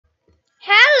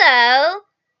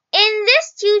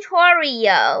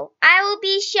tutorial, I will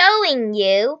be showing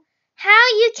you how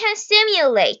you can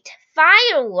simulate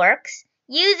fireworks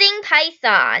using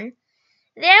Python.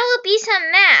 There will be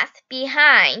some math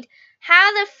behind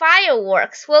how the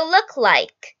fireworks will look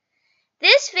like.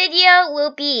 This video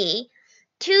will be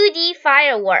 2D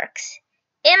fireworks.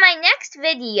 In my next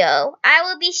video, I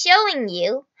will be showing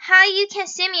you how you can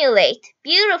simulate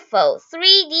beautiful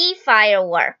 3D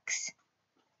fireworks.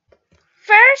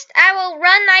 First, I will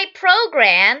run my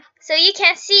program so you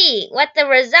can see what the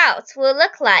results will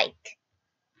look like.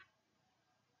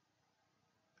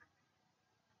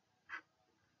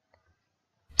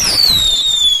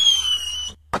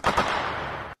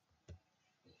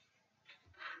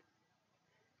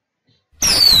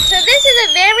 So this is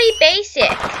a very basic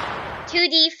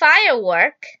 2D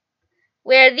firework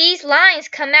where these lines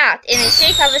come out in the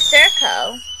shape of a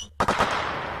circle.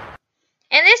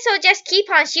 And this will just keep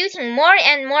on shooting more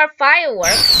and more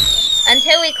fireworks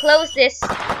until we close this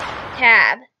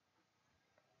tab.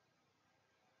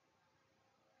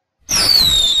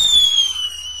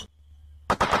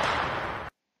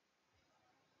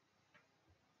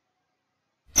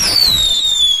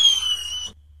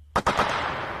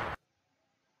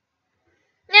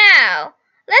 Now,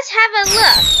 let's have a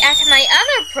look at my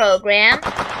other program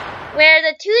where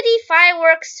the 2D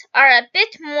fireworks are a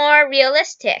bit more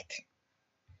realistic.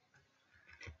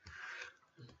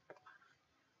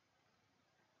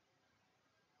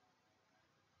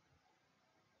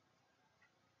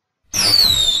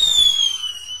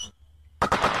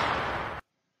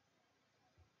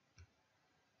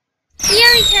 Here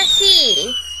we can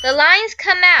see the lines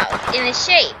come out in the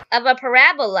shape of a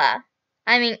parabola.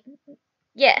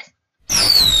 Yes.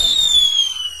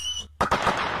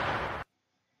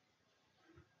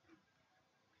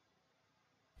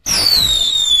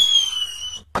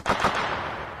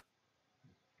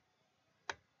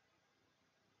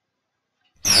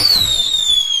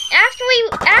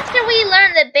 After we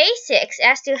learn the basics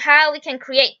as to how we can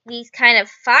create these kind of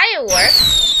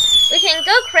fireworks, we can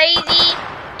go crazy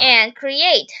and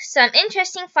create some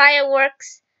interesting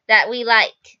fireworks that we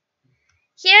like.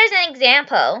 Here's an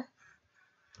example.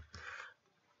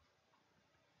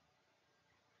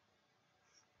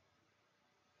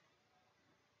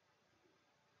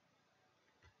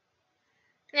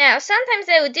 Now, sometimes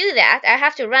I would do that. I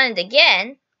have to run it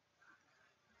again.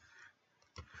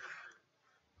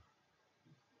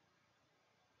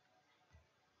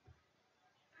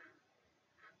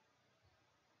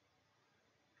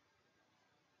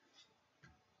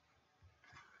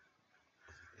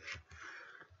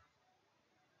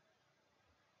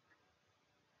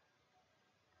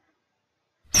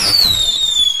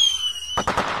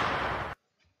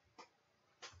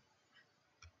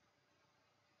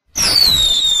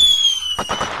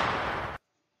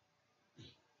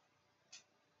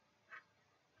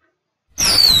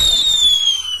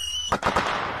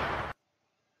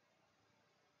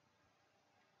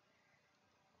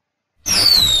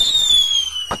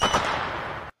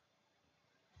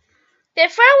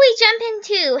 Before we jump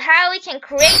into how we can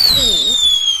create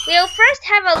these, we'll first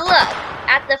have a look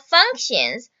at the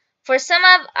functions for some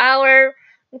of our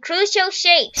crucial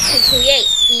shapes to create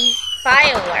these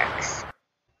fireworks.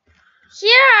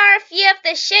 Here are a few of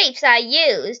the shapes I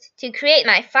used to create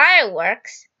my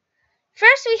fireworks.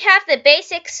 First, we have the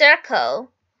basic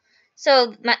circle.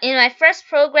 So in my first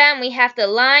program, we have the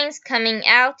lines coming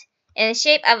out in the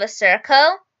shape of a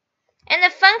circle. And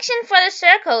the function for the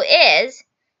circle is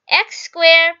x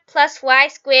squared plus y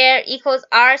squared equals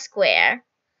r squared.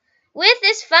 With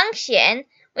this function,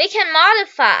 we can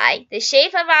modify the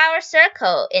shape of our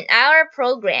circle in our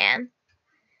program.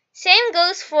 Same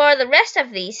goes for the rest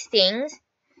of these things.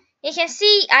 You can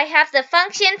see I have the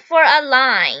function for a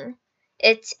line.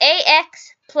 It's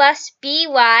ax plus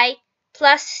by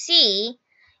plus c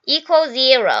equals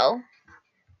 0.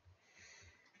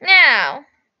 Now,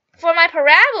 for my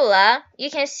parabola,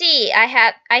 you can see I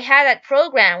had that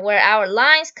program where our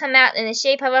lines come out in the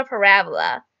shape of a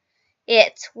parabola.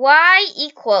 It's y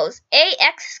equals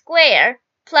ax squared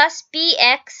plus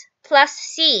bx plus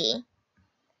c.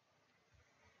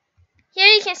 Here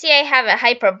you can see I have a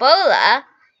hyperbola.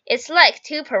 It's like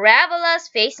two parabolas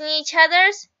facing each other.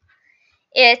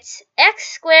 It's x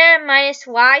squared minus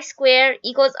y squared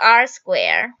equals r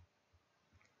squared.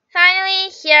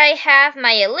 Finally, here I have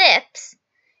my ellipse.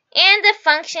 And the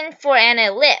function for an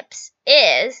ellipse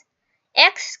is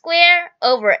x squared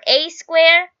over a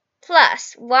squared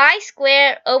plus y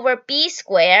squared over b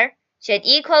squared should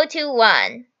equal to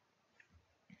 1.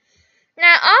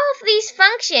 Now all of these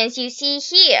functions you see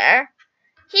here,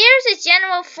 here's a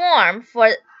general form for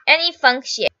any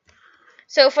function.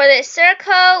 So for the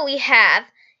circle we have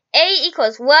A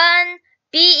equals 1,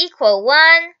 B equals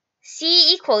 1,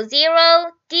 C equals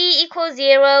 0, D equals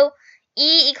 0,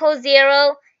 E equals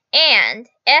 0, and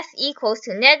F equals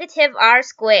to negative R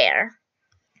squared.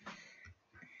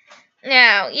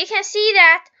 Now, you can see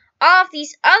that all of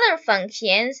these other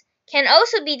functions can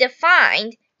also be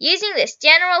defined using this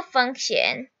general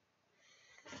function.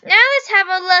 Now let's have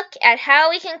a look at how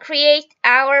we can create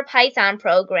our Python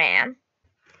program.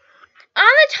 On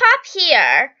the top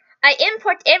here, I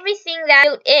import everything that's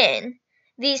built in.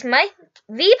 These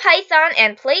VPython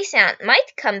and PlaySound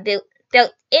might come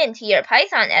built into your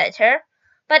Python editor,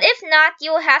 but if not,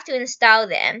 you will have to install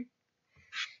them.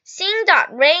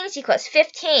 Scene.range equals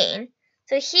 15.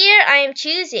 So here I am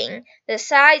choosing the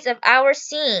size of our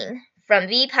scene from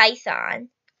VPython.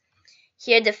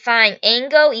 Here define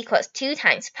angle equals 2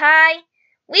 times pi.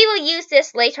 We will use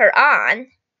this later on.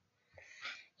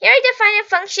 Here I define a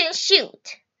function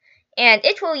shoot, and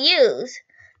it will use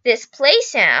this play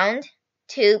sound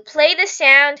to play the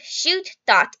sound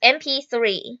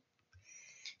shoot.mp3.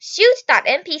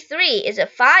 Shoot.mp3 is a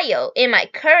file in my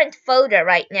current folder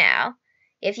right now.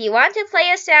 If you want to play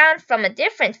a sound from a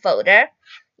different folder,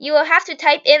 you will have to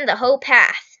type in the whole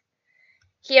path.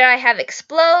 Here I have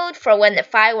explode for when the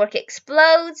firework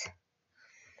explodes.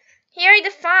 Here I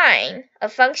define a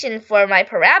function for my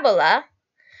parabola.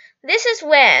 This is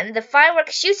when the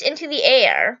firework shoots into the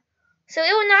air, so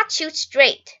it will not shoot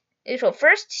straight. It will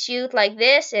first shoot like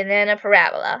this and then a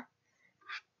parabola.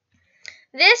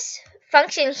 This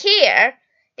function here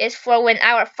is for when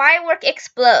our firework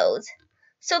explodes,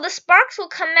 so the sparks will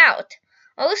come out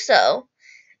also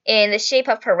in the shape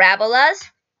of parabolas.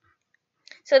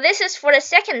 So this is for the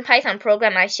second Python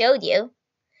program I showed you.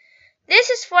 This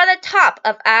is for the top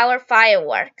of our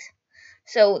fireworks.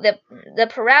 So the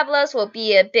parabolas will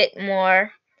be a bit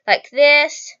more like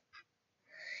this.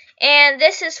 And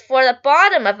this is for the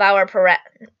bottom of our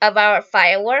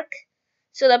firework.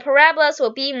 So the parabolas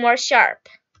will be more sharp.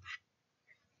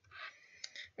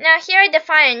 Now here I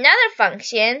define another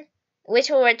function which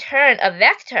will return a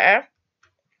vector.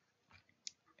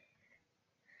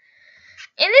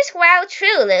 In this while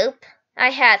true loop, I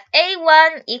have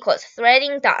A1 equals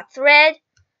threading.thread,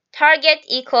 target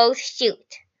equals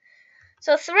shoot.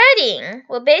 So threading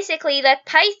will basically let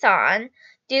Python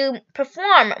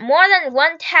perform more than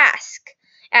one task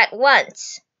at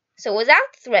once. So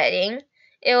without threading,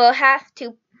 it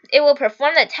will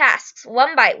perform the tasks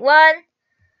one by one,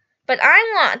 but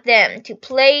I want them to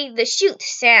play the shoot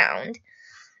sound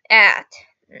at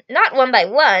not one by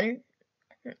one.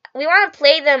 We want to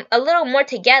play them a little more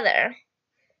together.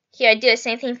 Here I do the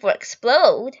same thing for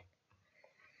explode.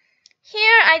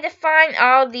 Here I define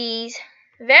all these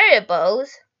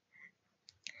variables.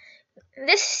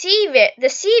 The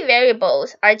C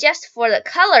variables are just for the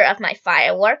color of my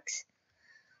fireworks.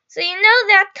 So you know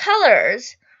that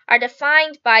colors are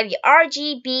defined by the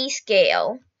RGB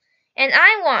scale. And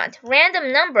I want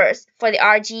random numbers for the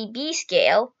RGB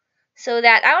scale, so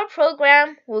that our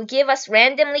program will give us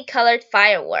randomly colored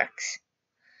fireworks.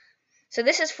 So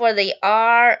this is for the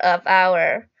R of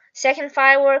our second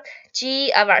firework,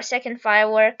 G of our second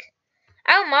firework.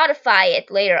 I'll modify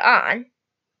it later on.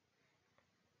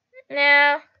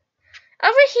 Now,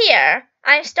 over here,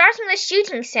 I'm starting the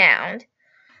shooting sound.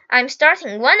 I'm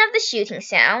starting one of the shooting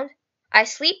sound. I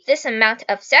sleep this amount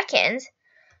of seconds.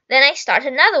 Then I start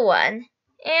another one.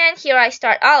 And here I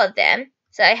start all of them.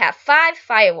 So I have 5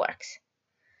 fireworks.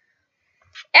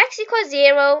 X equals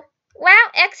 0.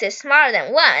 While X is smaller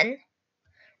than 1,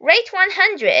 rate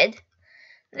 100.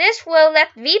 This will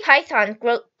let VPython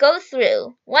go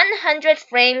through 100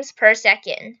 frames per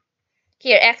second.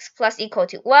 Here X plus equal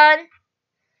to 1.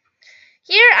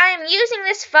 Here I am using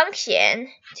this function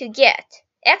to get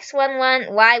X11,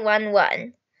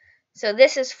 Y11. So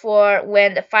this is for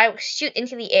when the fireworks shoot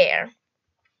into the air.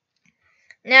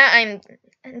 Now I'm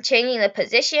changing the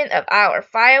position of our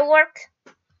firework.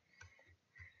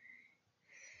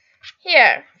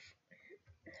 Here,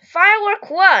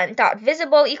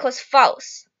 firework1.visible equals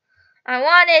false. I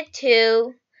want it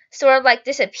to sort of like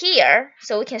disappear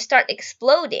so we can start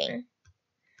exploding.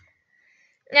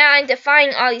 Now I'm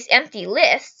defining all these empty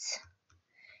lists.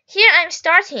 Here I'm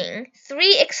starting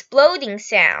 3 exploding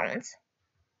sounds.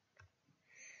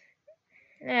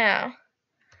 Now,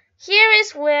 here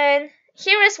is when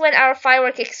our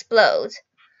firework explodes.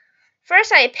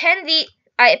 First, I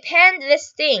append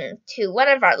this thing to one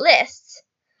of our lists,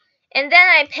 and then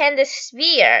I append this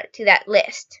sphere to that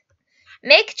list.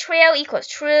 Make trail equals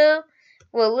true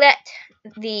will let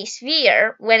the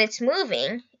sphere, when it's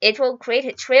moving, it will create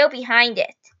a trail behind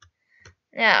it.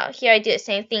 Now, here I do the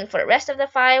same thing for the rest of the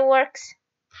fireworks.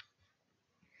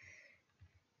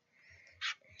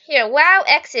 Here, while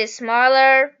x is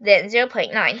smaller than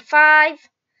 0.95,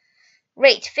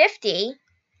 rate 50.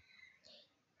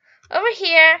 Over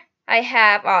here, I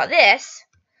have all this.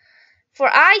 For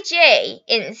ij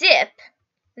in zip,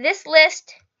 this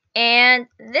list and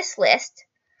this list.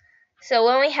 So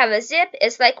when we have a zip,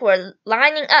 it's like we're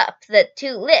lining up the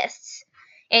two lists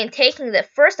and taking the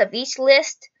first of each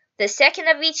list, the second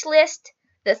of each list,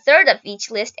 the third of each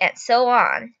list, and so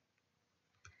on.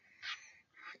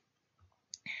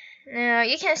 Now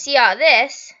you can see all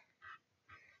this.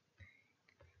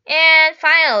 And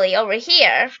finally, over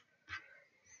here,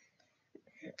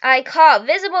 I call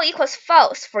visible equals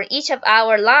false for each of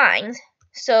our lines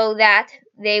so that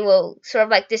they will sort of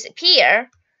like disappear.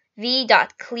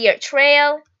 v.clear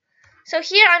trail. So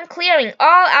here I'm clearing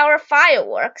all our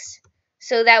fireworks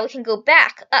so that we can go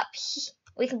back up.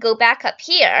 We can go back up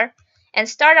here and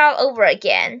start all over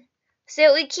again.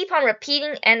 So we keep on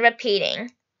repeating and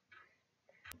repeating.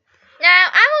 Now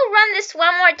I will run this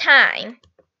one more time.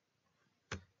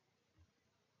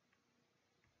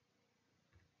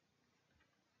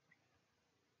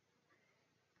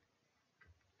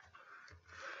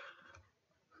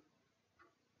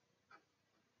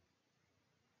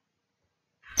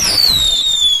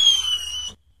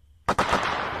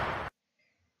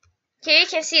 Here you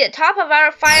can see the top of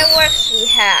our fireworks. We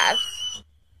have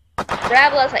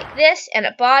parabolas like this, and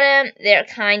at the bottom they're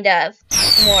kind of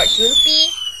more droopy.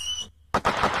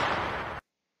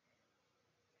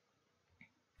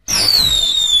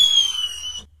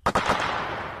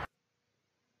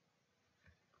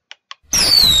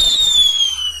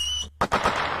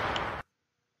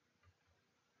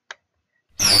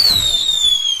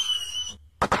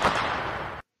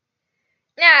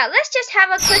 Now let's just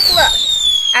have a quick look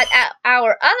at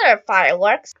our other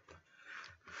fireworks.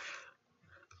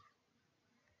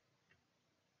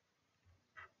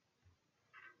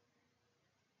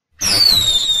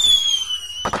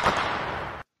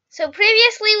 So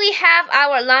previously we have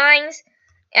our lines,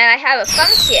 and I have a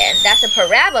function that's a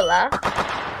parabola.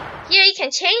 Here you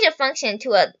can change a function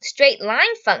to a straight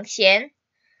line function,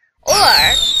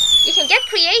 or you can get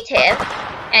creative,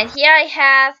 and here I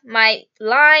have my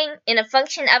line in a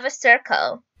function of a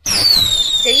circle.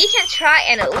 So you can try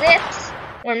an ellipse,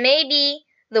 or maybe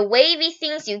the wavy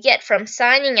things you get from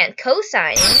sinin and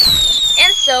cosinin,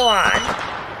 and so on.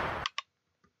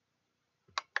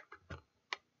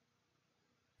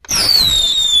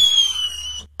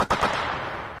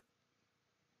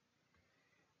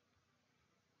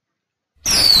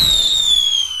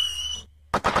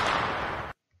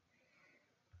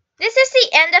 This is the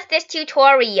end of this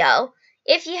tutorial.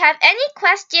 If you have any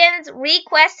questions,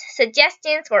 requests,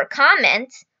 suggestions, or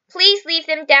comments, please leave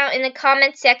them down in the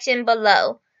comment section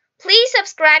below. Please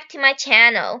subscribe to my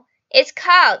channel. It's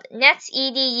called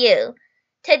NetsEDU.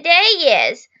 Today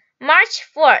is March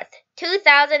 4th,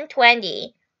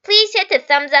 2020. Please hit the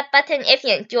thumbs up button if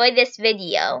you enjoyed this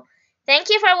video. Thank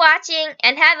you for watching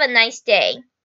and have a nice day.